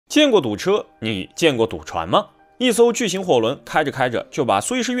见过堵车，你见过堵船吗？一艘巨型货轮开着开着就把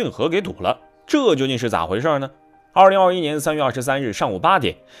苏伊士运河给堵了，这究竟是咋回事呢？2021年3月23日上午8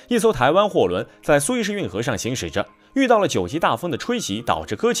点，一艘台湾货轮在苏伊士运河上行驶着，遇到了9级大风的吹袭，导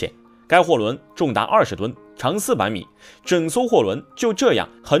致搁浅。该货轮重达20吨，长400米，整艘货轮就这样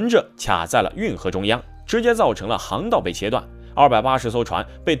横着卡在了运河中央，直接造成了航道被切断，280艘船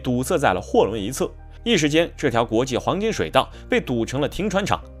被堵塞在了货轮一侧。一时间，这条国际黄金水道被堵成了停船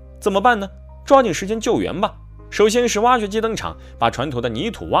场。怎么办呢？抓紧时间救援吧。首先是挖掘机登场，把船头的泥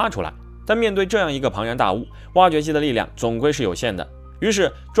土挖出来。但面对这样一个庞然大物，挖掘机的力量总归是有限的。于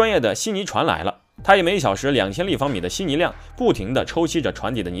是专业的稀泥船来了，它以每小时2000立方米的稀泥量，不停地抽吸着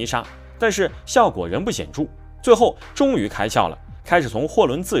船底的泥沙，但是效果仍不显著。最后终于开窍了，开始从货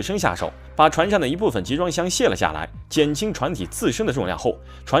轮自身下手，把船上的一部分集装箱卸了下来，减轻船体自身的重量后，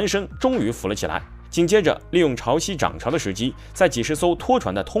船身终于浮了起来。紧接着，利用潮汐涨潮的时机，在几十艘拖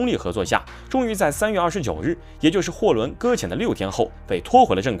船的通力合作下，终于在3月29日，也就是货轮搁浅的6天后，被拖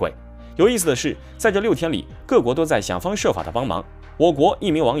回了正轨。有意思的是，在这6天里，各国都在想方设法的帮忙。我国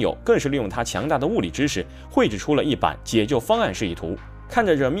一名网友更是利用他强大的物理知识，绘制出了一版解救方案示意图。看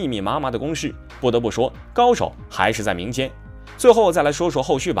着这密密麻麻的公式，不得不说，高手还是在民间。最后再来说说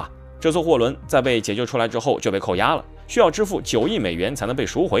后续吧。这艘货轮在被解救出来之后就被扣押了，需要支付9亿美元才能被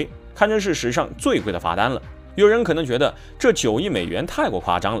赎回，堪称是史上最贵的罚单了。有人可能觉得这9亿美元太过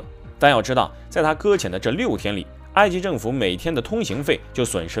夸张了，但要知道，在它搁浅的这6天里，埃及政府每天的通行费就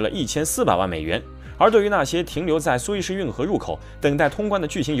损失了1400万美元。而对于那些停留在苏伊士运河入口等待通关的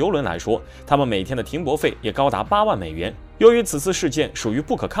巨型邮轮来说，他们每天的停泊费也高达8万美元。由于此次事件属于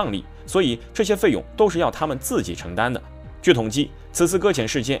不可抗力，所以这些费用都是要他们自己承担的。据统计，此次搁浅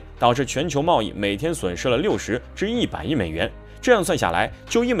事件导致全球贸易每天损失了60至100亿美元，这样算下来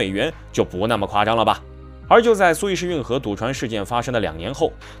，9亿美元就不那么夸张了吧？而就在苏伊士运河堵船事件发生的2年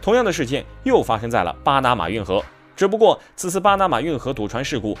后，同样的事件又发生在了巴拿马运河。只不过此次巴拿马运河堵船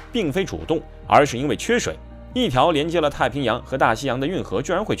事故并非主动，而是因为缺水。一条连接了太平洋和大西洋的运河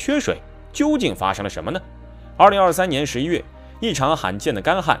居然会缺水，究竟发生了什么呢？2023年11月，一场罕见的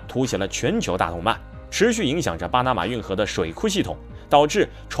干旱凸显了全球大动脉，持续影响着巴拿马运河的水库系统，导致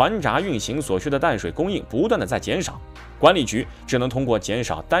船闸运行所需的淡水供应不断的在减少。管理局只能通过减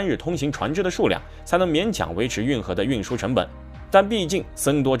少单日通行船只的数量，才能勉强维持运河的运输成本。但毕竟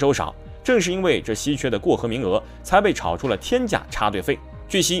僧多粥少，正是因为这稀缺的过河名额，才被炒出了天价插队费。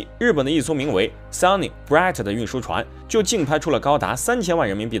据悉，日本的一艘名为 Sunny Bright 的运输船就竞拍出了高达3000万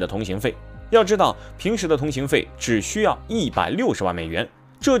人民币的通行费。要知道，平时的通行费只需要160万美元，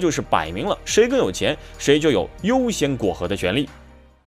这就是摆明了谁更有钱，谁就有优先过河的权利。